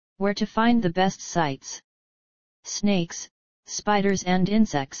Where to find the best sites. Snakes, spiders and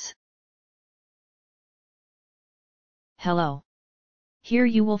insects. Hello. Here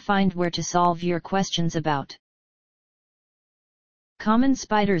you will find where to solve your questions about common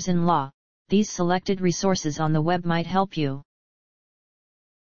spiders in law. These selected resources on the web might help you.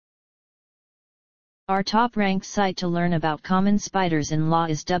 Our top-ranked site to learn about common spiders in law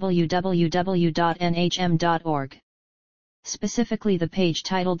is www.nhm.org. Specifically the page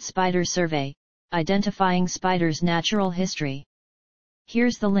titled Spider Survey, Identifying Spiders' Natural History.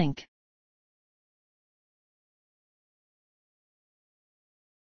 Here's the link.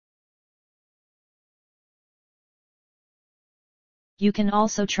 You can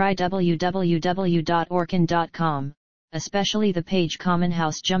also try www.orkin.com, especially the page Common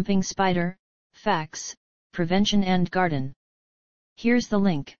House Jumping Spider, Facts, Prevention and Garden. Here's the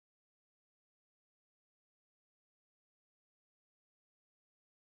link.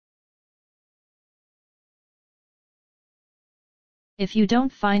 If you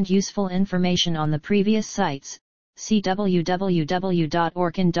don't find useful information on the previous sites, see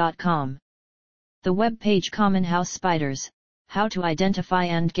www.orkin.com. The web page Common House Spiders, How to Identify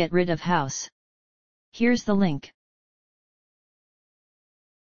and Get Rid of House. Here's the link.